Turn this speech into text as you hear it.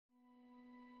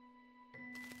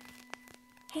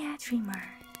Hey dreamer,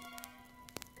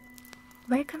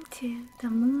 welcome to the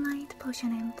Moonlight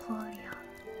Potion Emporium.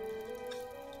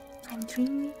 I'm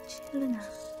Dream Witch Luna.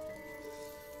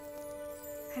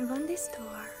 I run this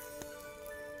store.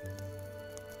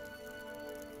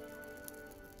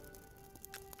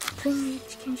 Dream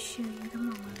Witch can show you the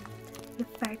moment you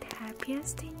felt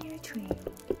happiest in your dream.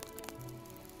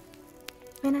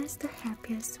 When is the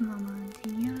happiest moment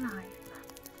in your life?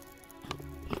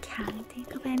 You can't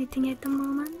think of anything at the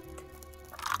moment?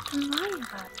 Don't worry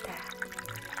about that.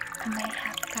 You may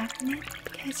have gotten it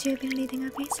because you've been leading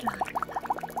a busy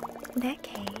life. In that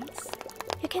case,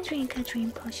 you can drink a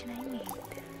dream potion I made.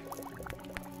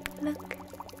 Look,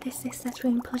 this is a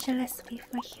dream potion recipe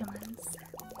for humans.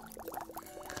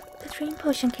 The dream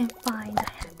potion can find the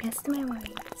happiest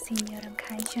memories in your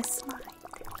unconscious mind.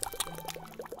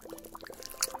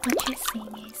 What you're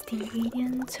seeing is the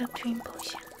ingredients of dream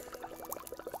potion.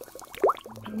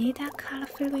 We need a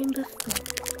colorful rainbow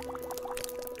fruit,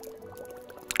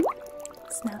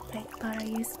 snowflake butter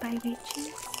used by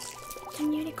witches,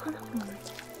 and unicorn horn.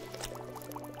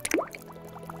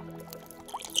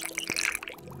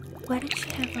 Why don't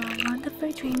you have a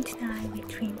wonderful dream tonight with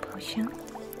dream potion?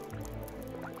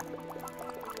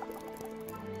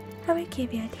 I will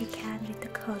give you a ticket with the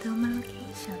code of my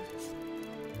location.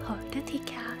 Hold the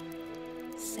ticket,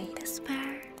 say the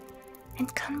spell,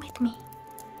 and come with me.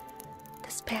 The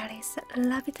spell is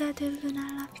Lavida de lunar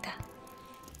Lavida.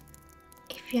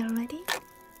 If you're ready,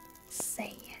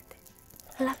 say it.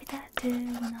 Lavida de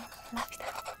lunar Lavida.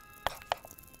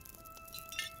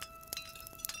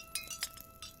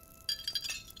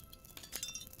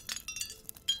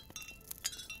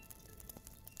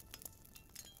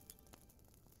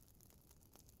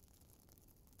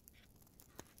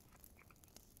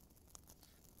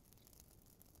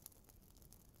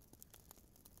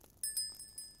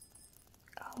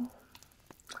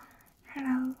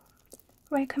 Hello,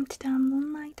 welcome to the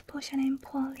Moonlight Potion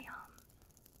Emporium.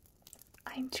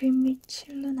 I'm Dream Witch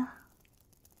Luna.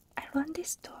 I run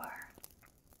this store.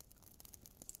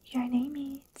 Your name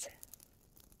is...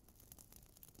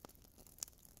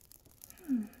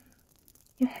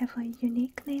 You have a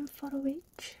unique name for a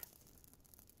witch?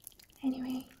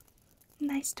 Anyway,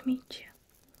 nice to meet you.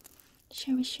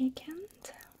 Shall we shake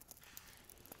hands?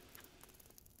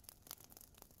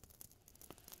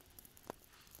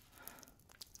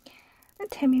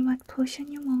 Tell me what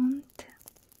potion you want.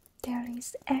 There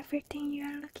is everything you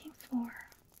are looking for.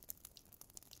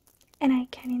 And I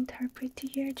can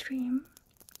interpret your dream.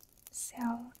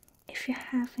 So, if you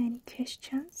have any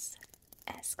questions,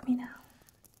 ask me now.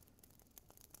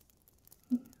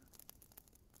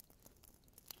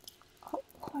 Oh,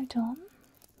 hold on.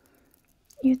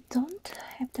 You don't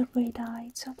have the red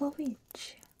eyes of a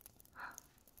witch.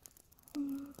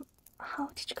 How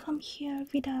did you come here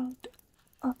without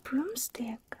a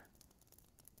broomstick?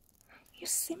 You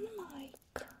seem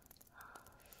like...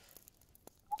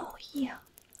 Oh yeah,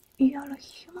 you are a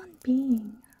human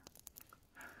being.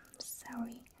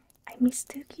 Sorry, I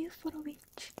mistook you for a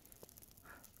witch.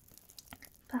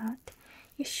 But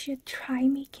you should try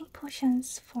making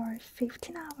potions for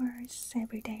 15 hours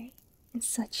every day in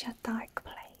such a dark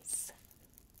place.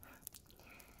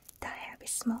 The heavy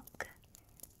smoke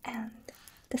and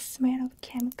the smell of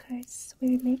chemicals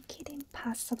will make it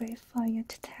impossible for you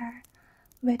to tell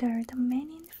whether the man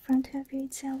in front of you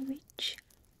is a witch,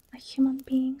 a human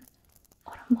being,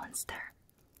 or a monster.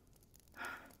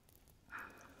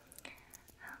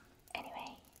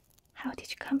 Anyway, how did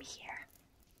you come here?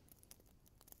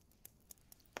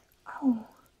 Oh,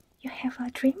 you have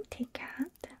a dream ticket?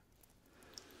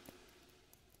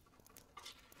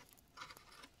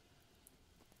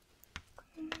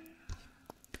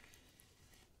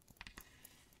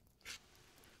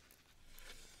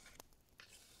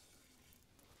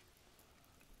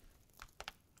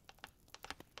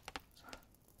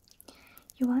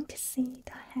 You want to see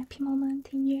the happy moment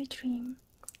in your dream,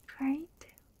 right?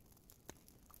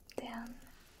 Then,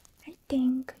 I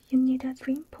think you need a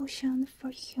dream potion for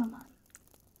human.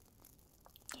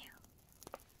 Yeah.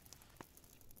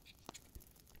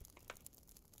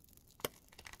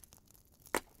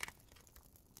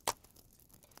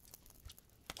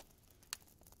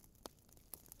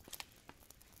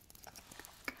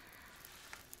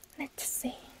 Let's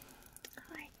see.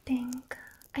 I think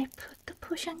I put the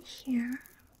potion here.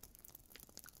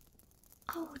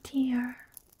 Oh dear.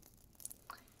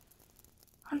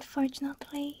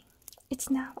 Unfortunately, it's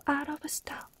now out of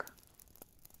stock.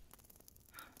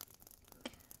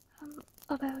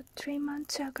 About 3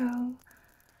 months ago,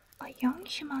 a young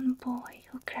human boy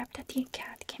who grabbed a tea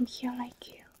cat came here like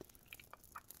you.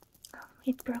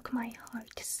 It broke my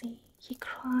heart to see he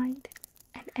cried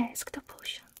and asked a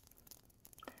potion.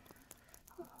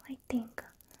 I think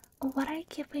what I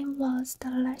gave him was the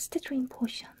last dream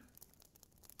potion.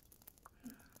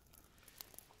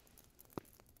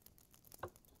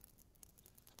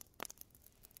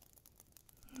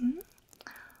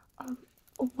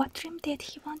 What dream did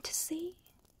he want to see?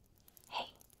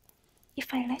 Hey,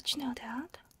 if I let you know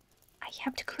that, I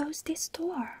have to close this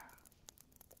door.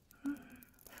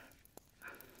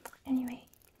 Anyway,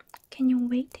 can you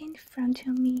wait in front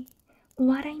of me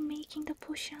while I'm making the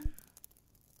potion?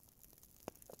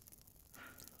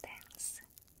 Thanks.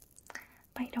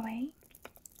 By the way,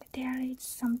 there is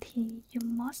some tea you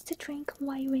must drink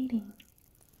while waiting.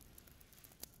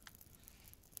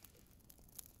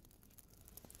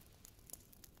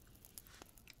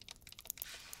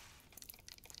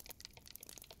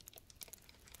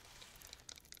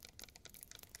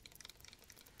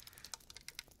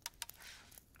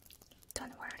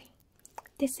 Don't worry,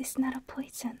 this is not a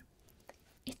poison.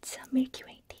 It's a Milky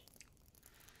Way tea.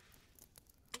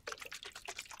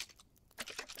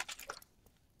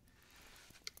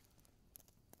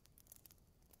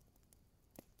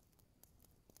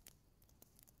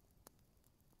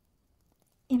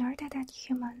 In order that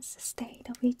humans stay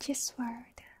the witch's world,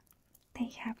 they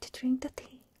have to drink the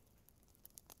tea.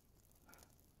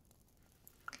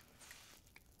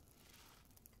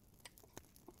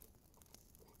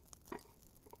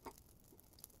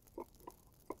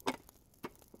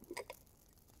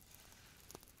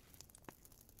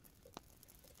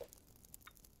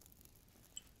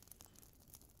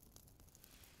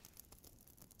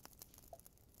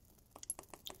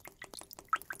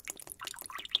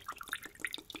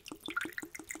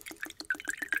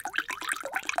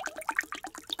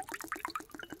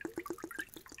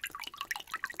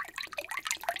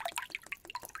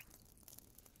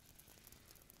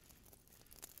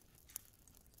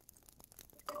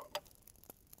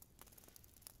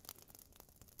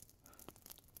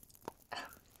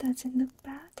 Does it look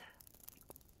bad?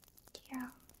 Yeah,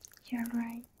 you're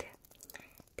right.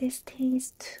 This tea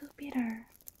is too bitter,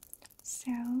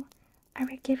 so I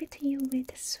will give it to you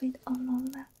with sweet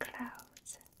aurora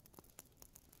clouds.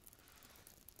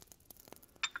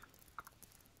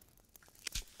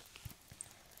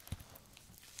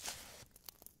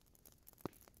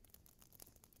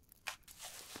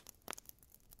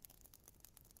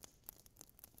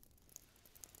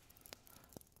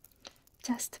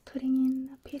 Just putting in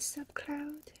a piece of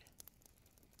cloud.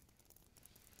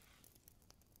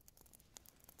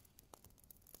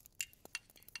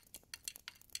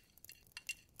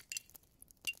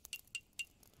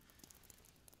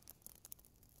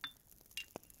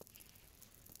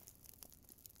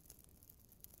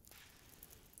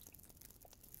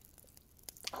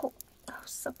 Oh,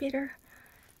 so bitter.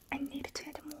 I need to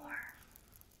add more.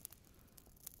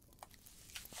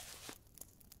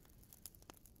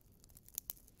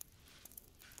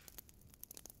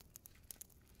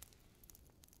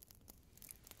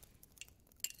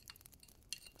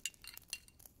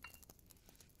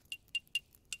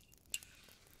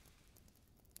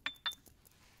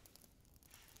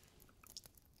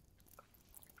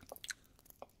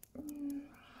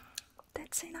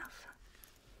 That's enough.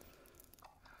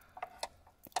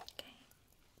 Okay.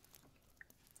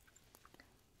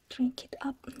 Drink it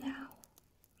up now.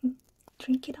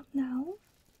 Drink it up now.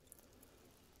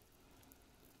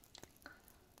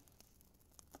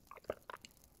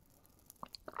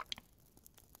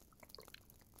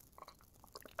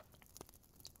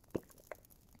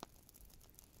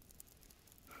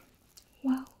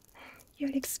 Wow,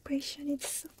 your expression is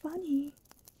so funny.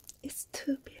 It's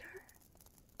too bitter.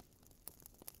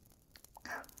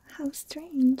 How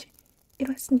strange. It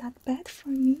was not bad for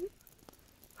me.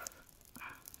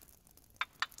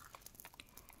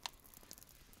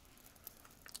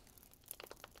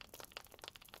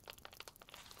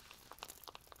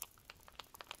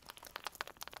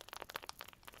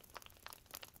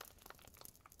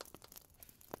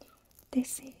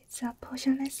 This is a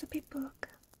potion recipe book.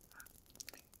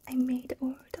 I made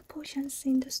all the potions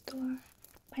in the store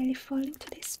by referring to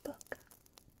this book.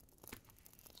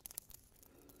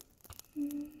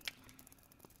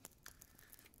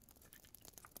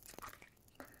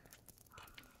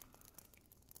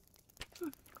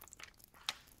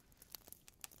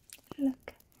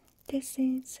 Look, this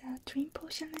is a dream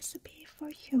potion recipe for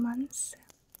humans.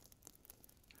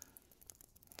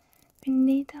 We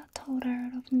need a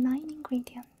total of 9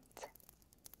 ingredients: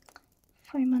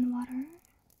 Fulmon water,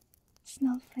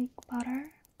 snowflake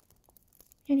butter,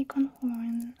 unicorn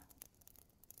horn,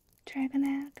 dragon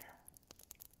egg,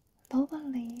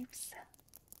 laurel leaves,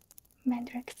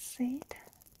 mandrake seed,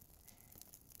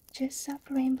 juice of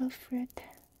rainbow fruit,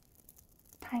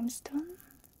 taimstone,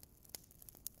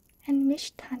 and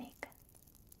mixed tonic.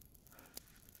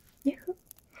 Yoo-hoo!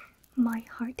 My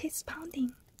heart is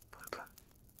pounding. Boom, boom.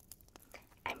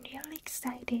 I'm really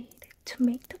excited to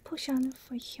make the potion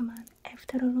for human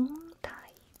after a long time.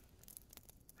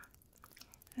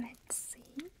 Let's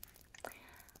see.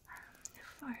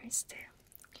 First,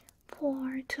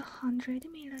 pour 200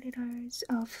 milliliters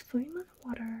of full moon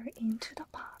water into the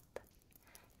pot.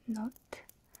 Note,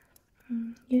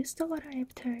 use the water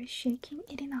after shaking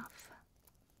it enough.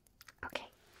 Okay.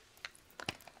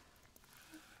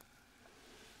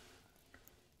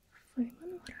 Full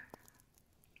moon water.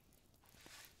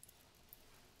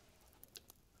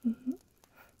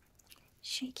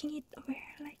 Shaking it well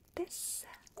like this.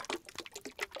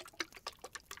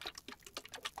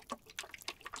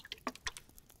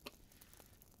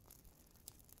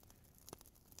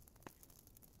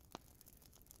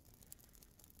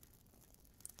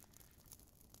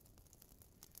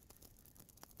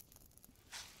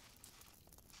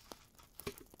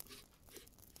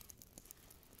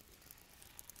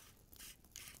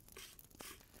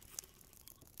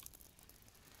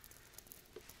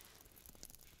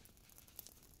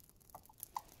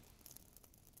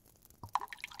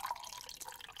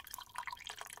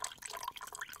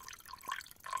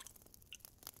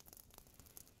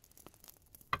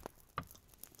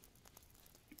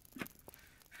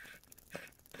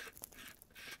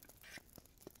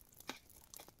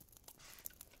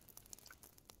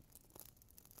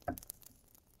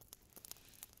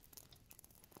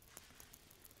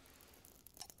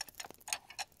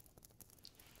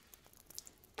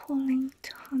 Pouring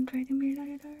 200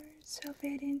 milliliters of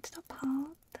it into the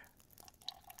pot.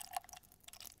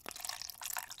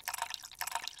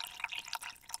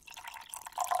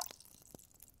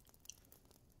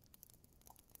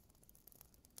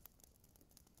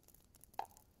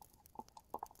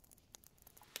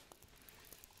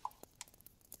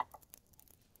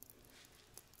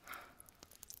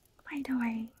 By the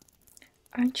way,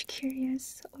 aren't you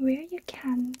curious where you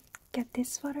can get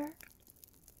this water?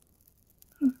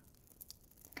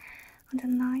 On the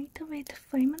night with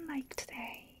full moon like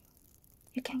today,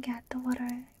 you can get the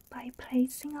water by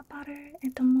placing a bottle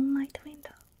at the moonlight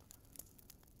window.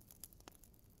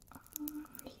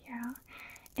 Yeah,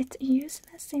 it's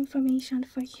useless information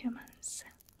for humans.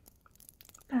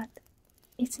 But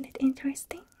isn't it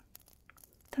interesting?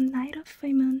 The night of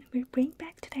full moon will bring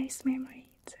back today's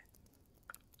memories.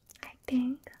 I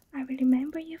think I will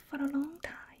remember you for a long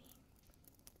time.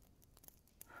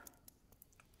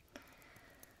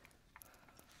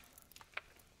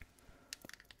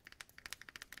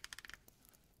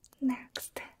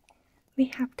 Next, we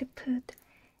have to put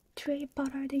 3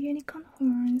 buttered unicorn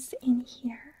horns in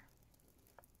here.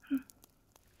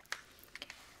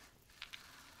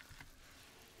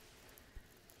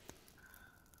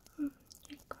 Unicorn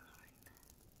horn.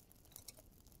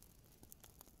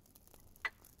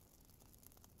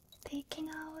 Taking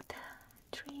out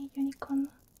 3 unicorn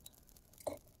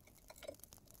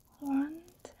horns.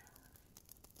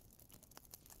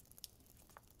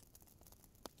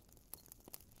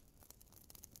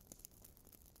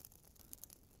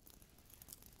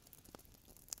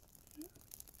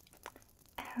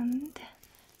 And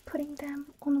putting them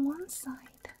on one side.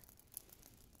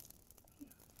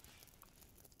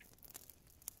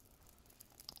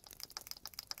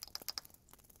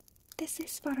 This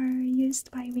is butter used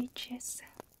by witches.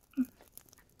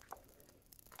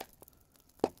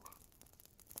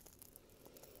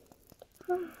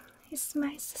 It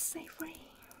smells savory.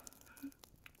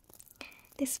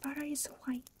 This butter is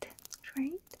white,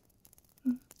 right?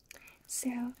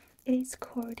 So it is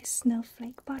called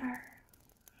snowflake butter.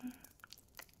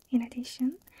 In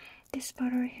addition, this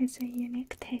butter has a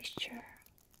unique texture.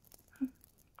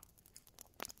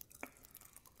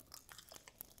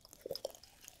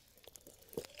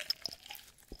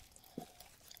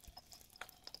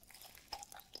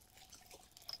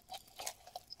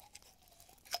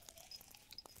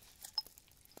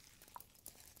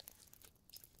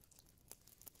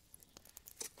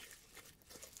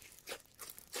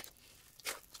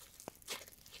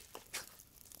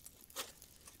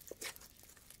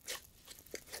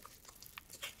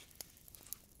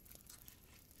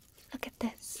 Look at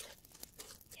this.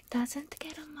 It doesn't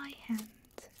get on my hand.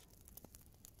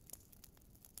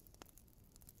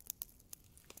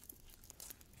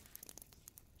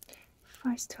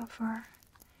 First of all,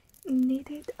 knead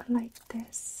it like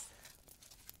this.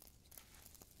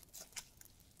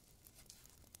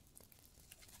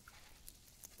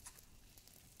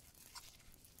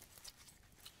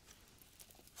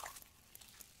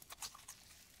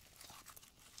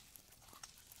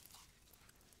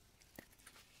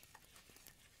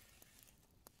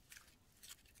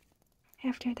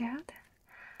 After that,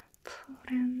 pull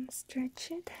and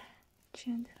stretch it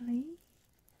gently.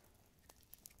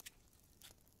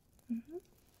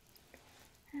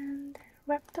 And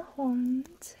wrap the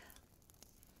horns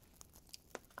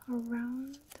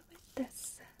around with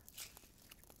this.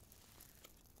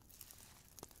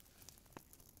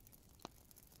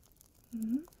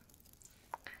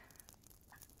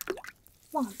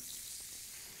 One.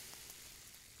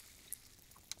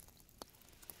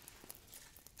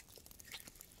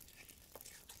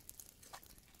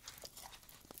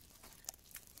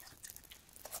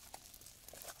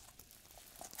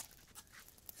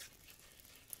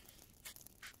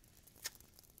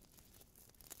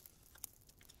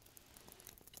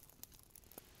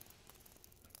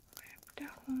 The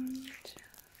horns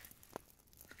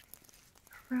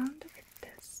around with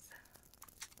this.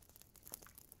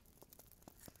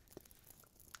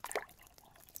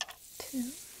 2.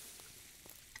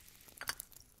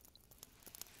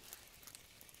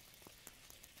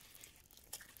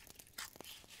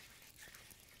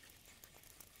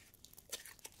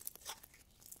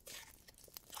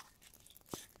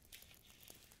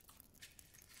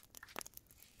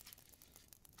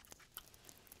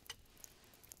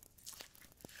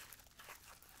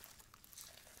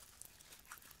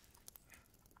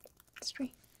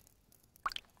 3.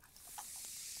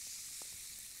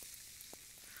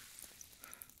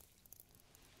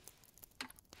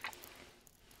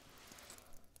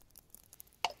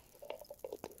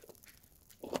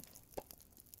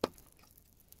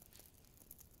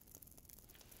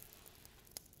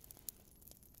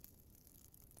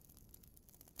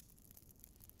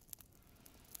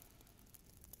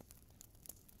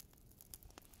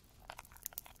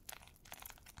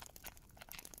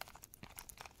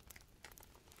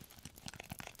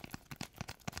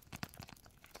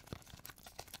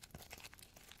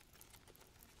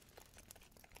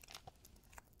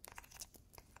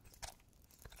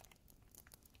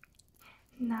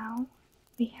 Now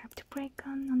we have to break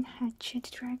an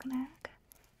unhatched dragon egg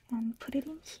and put it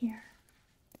in here.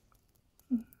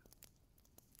 The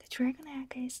dragon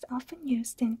egg is often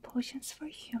used in potions for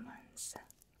humans.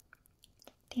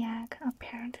 The egg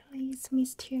apparently is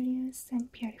mysterious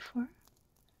and beautiful,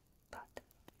 but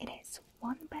it has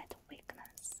one bad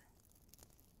weakness.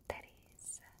 That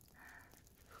is,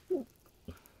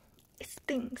 it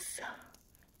stinks.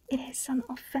 It has an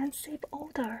offensive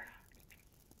odor.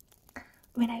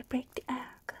 When I break the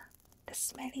egg, the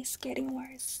smell is getting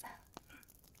worse.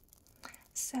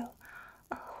 So,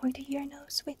 hold your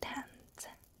nose with hands.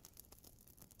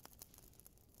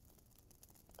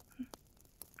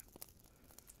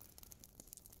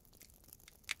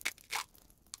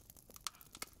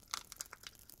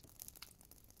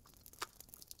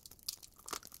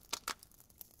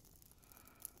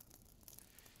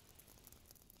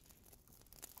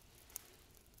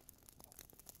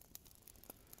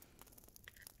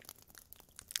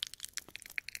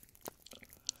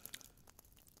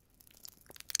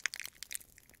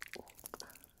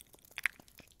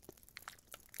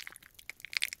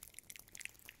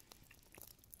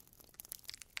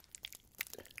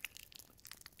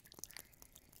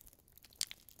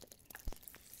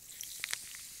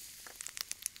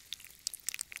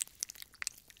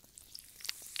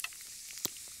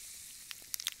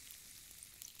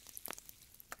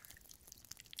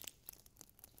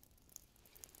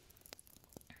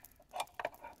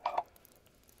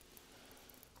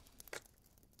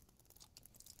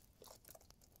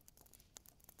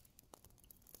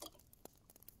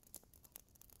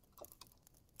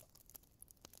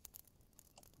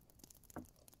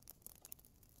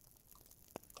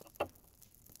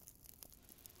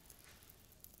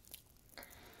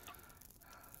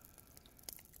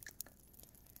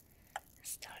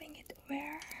 Starting it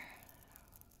where?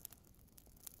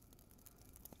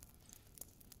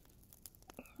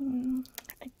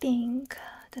 I think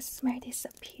the smell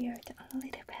disappeared a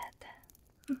little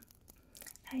bit.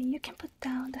 You can put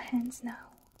down the hands now.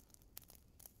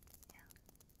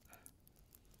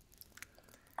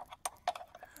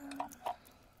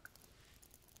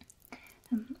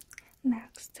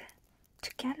 Next,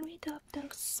 to get rid of the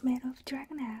smell of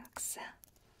dragon eggs,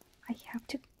 I have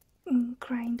to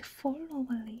grind 4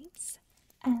 laurel leaves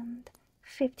and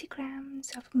 50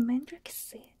 grams of mandrake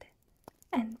seed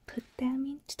and put them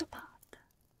into the pot.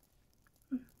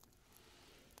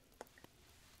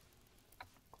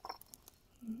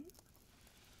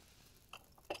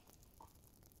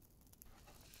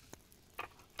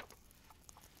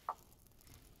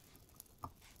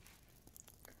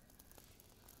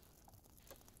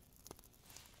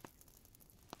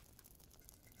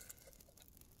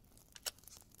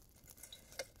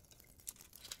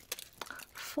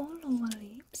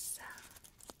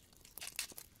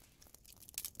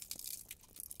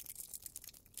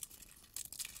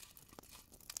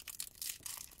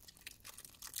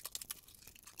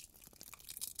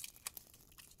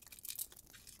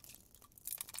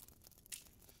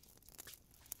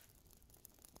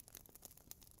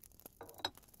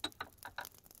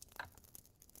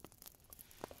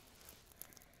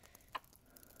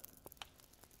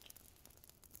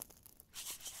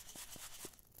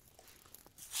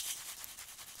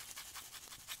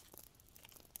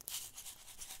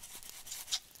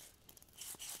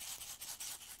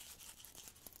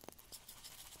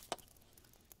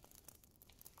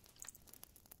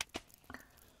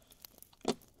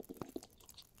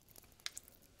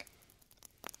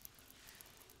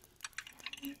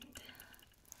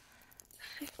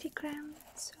 50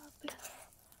 grams of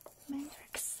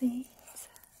mandrake seeds.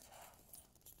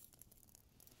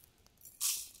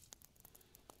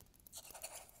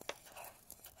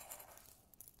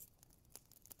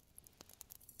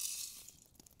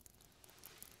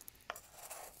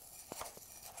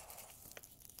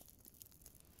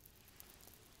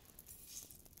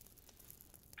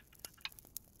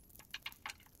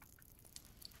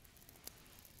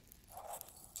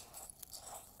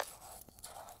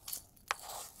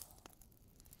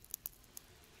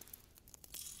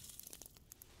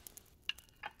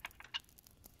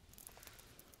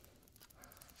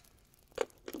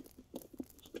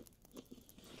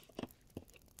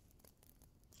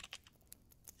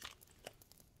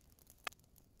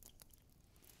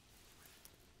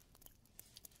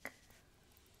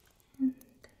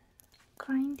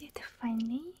 Grind it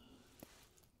finely.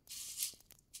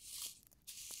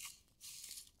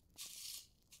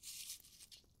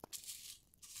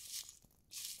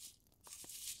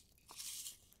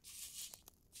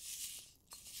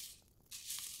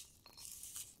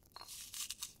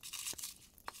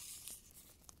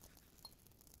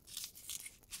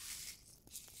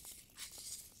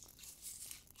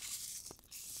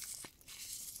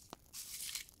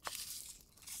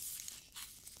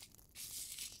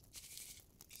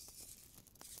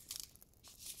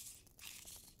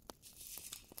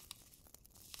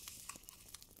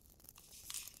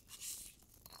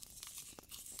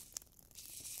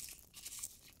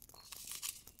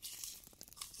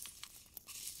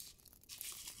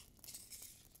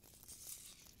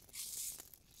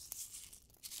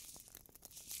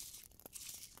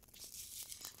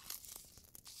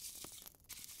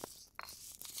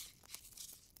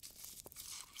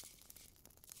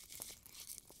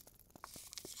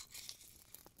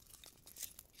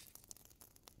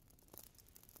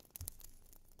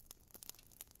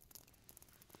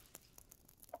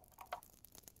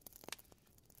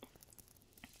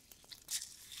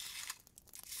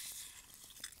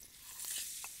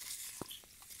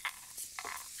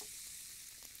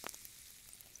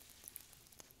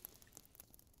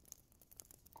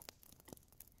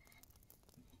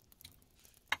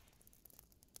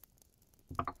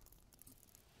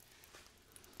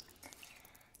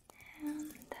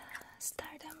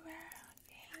 Start them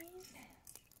again.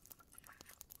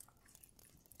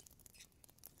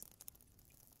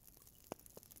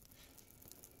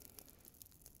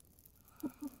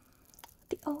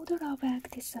 The odor of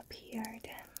egg disappeared,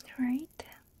 right?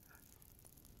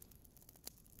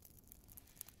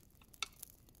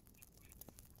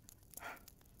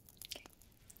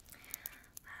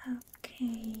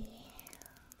 Okay.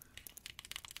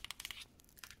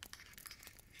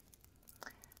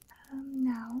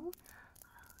 Now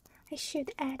I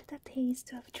should add the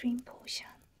taste of dream potion.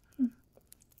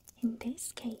 In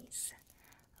this case,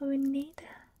 I will need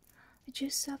a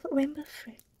juice of rainbow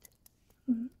fruit.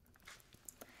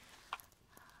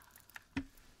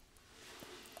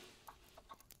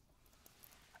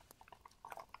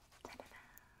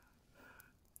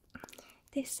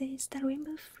 This is the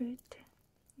rainbow fruit.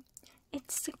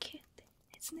 It's so cute,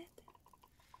 isn't it?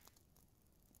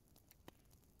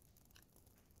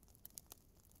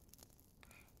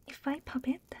 If I pop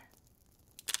it,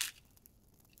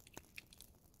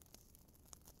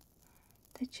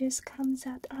 the juice comes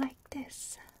out like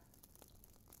this.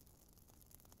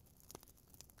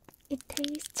 It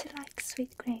tastes like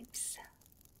sweet grapes.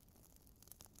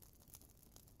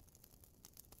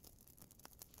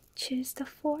 Choose the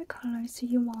 4 colors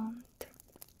you want.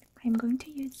 I'm going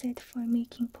to use it for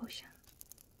making potion.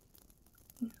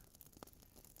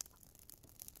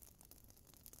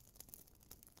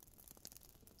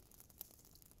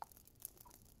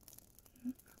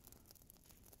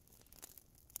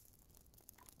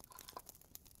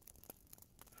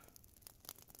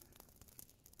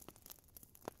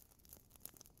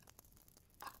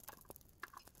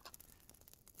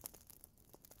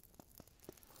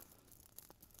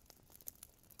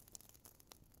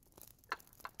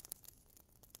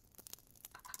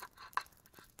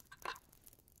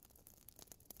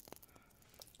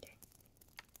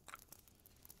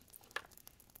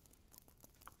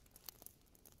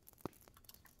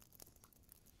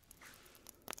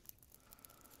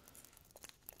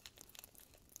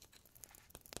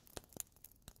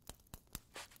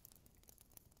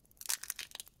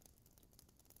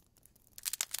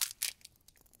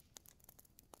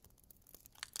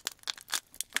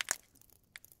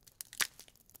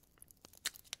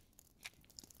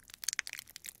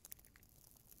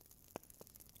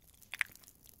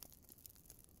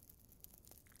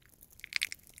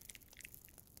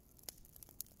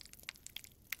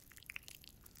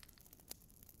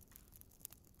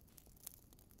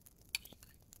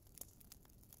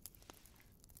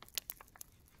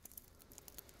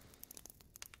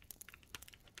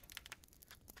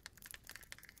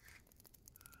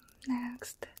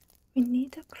 Next, we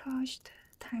need a crushed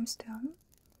timestone.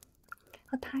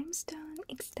 A timestone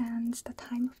extends the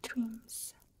time of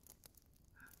dreams.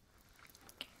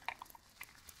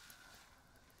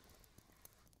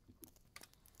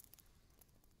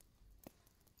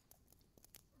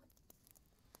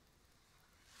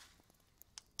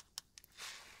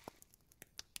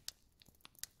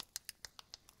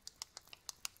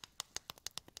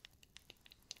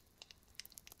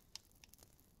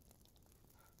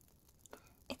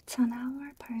 It's an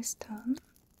hour per stone.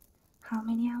 How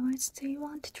many hours do you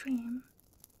want to dream?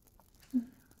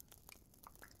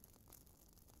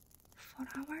 4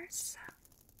 hours?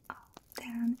 Oh,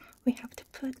 then we have to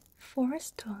put 4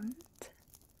 stones.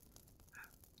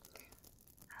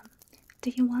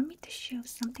 Do you want me to show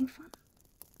something fun?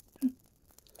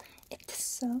 It's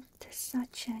soft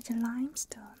such as a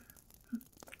limestone.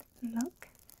 Look,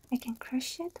 I can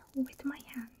crush it with my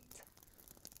hand.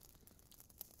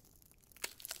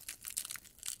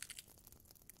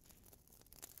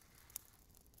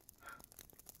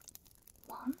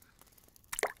 One.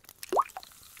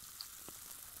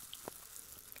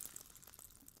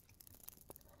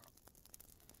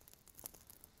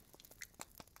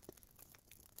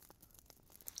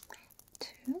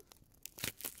 Two.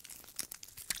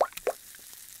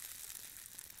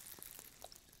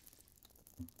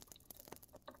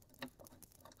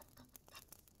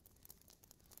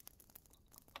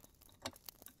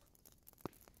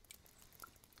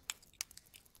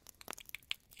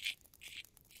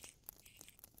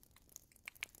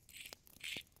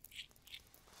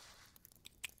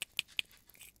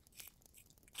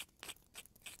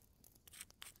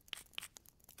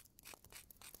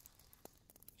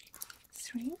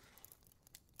 3.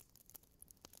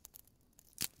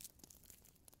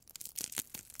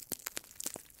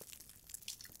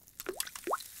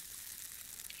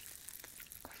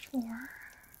 4.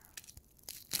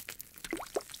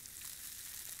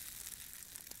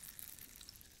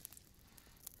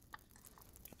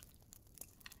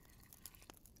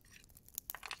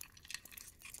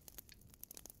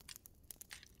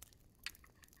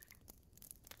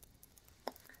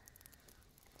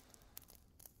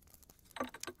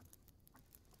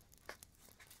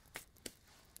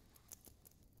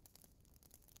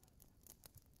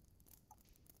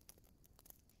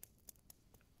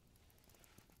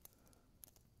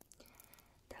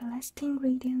 'The last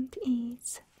ingredient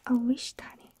is a wish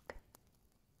tonic.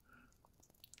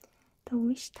 The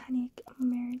wish tonic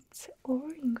melts all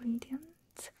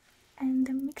ingredients and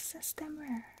mixes them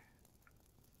well.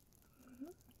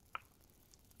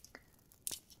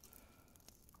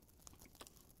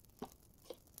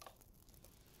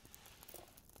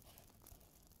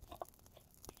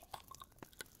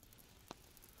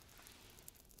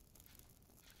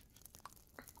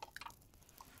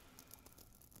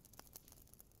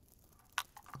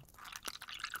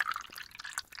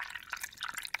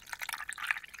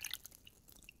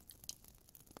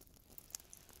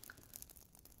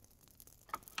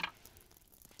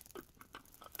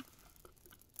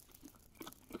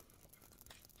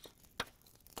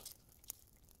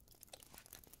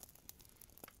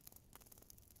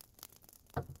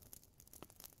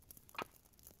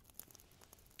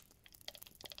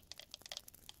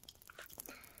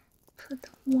 Put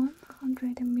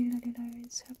 100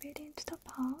 milliliters of it into the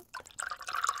pot.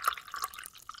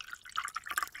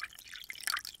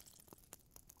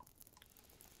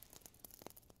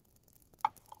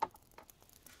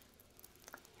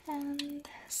 And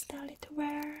stir it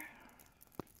well.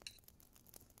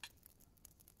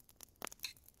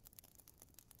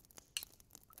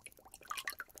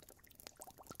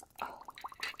 Oh,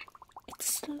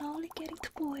 it's slowly getting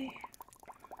to boil.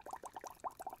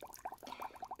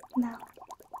 Now,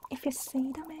 if you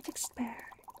say the magic spell,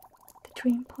 the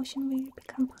dream potion will be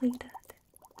completed.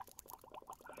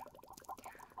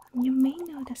 You may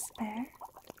know the spell.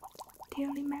 Do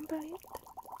you remember it?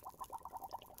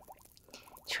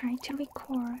 Try to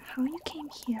recall how you came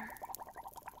here.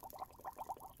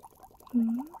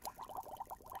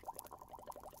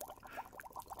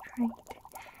 Right.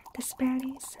 The spell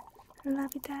is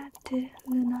Lavida de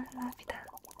lunar Lavida.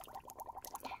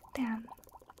 Then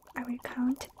I will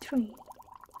count 3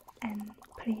 and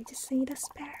please say the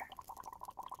spell.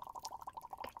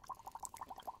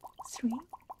 3,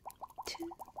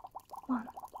 2, 1.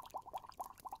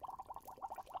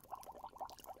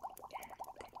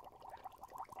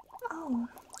 Oh,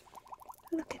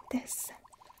 look at this.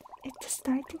 It's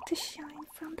starting to shine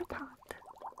from the pot.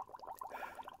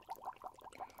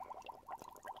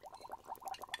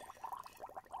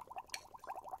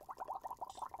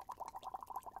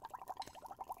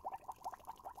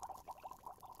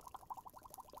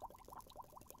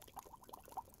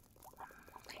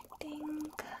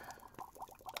 think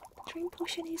dream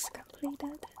potion is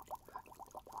completed.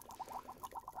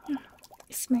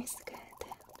 It smells good,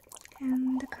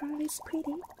 and the color is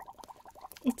pretty.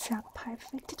 It's a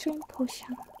perfect dream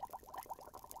potion.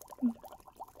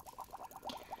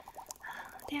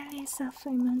 There is a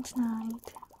full moon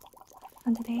tonight.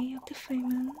 On the day of the full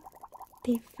moon,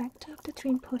 the effect of the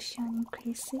dream potion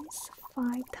increases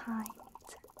 5 times.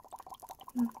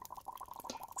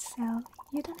 So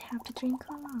you don't have to drink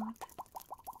a lot.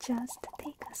 Just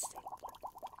take a sip.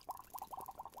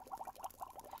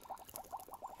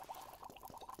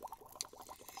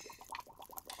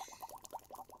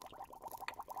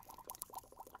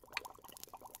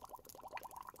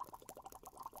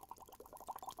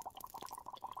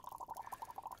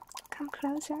 Come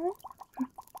closer.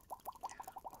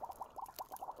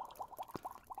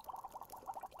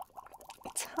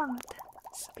 It's hot,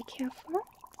 so be careful.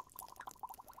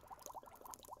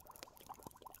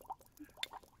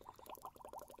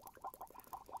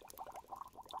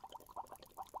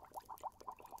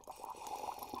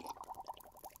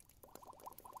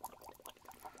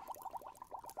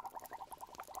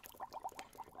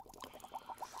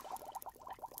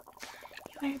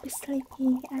 You will be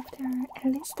sleepy after at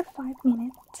least 5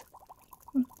 minutes.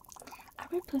 I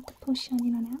will put the potion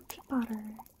in an empty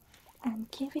bottle and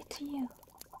give it to you.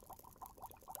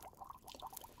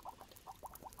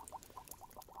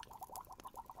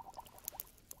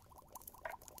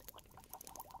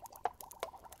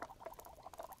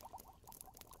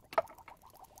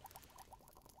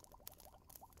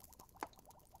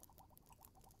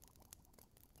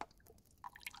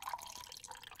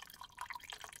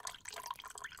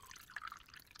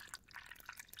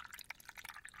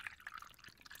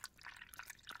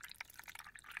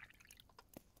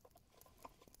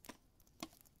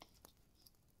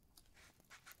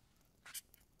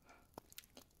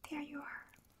 There you are.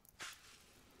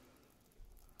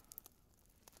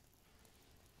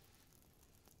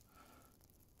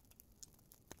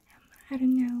 I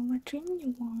don't know what dream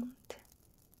you want,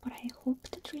 but I hope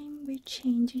the dream will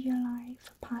change your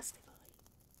life positively.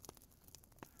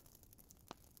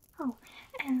 Oh,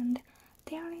 and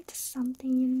there is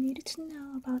something you need to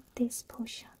know about this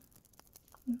potion.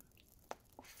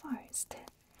 First,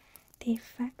 the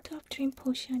effect of dream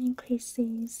potion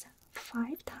increases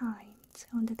 5 times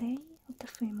on the day of the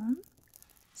full moon,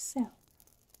 so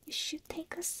you should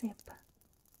take a sip.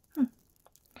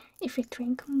 If you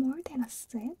drink more than a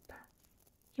sip,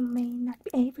 you may not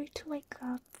be able to wake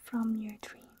up from your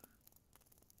dream.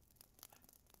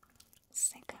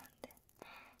 Second,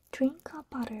 drink a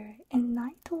bottle at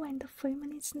night when the full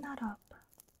moon is not up.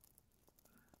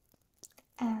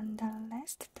 And the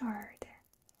last third,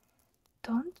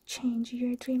 don't change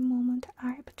your dream moment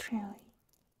arbitrarily.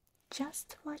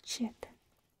 Just watch it.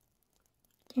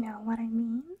 You know what I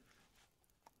mean?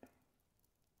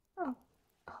 Oh,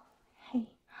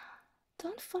 hey,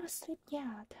 don't fall asleep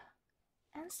yet.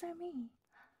 Answer me.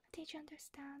 Did you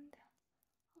understand?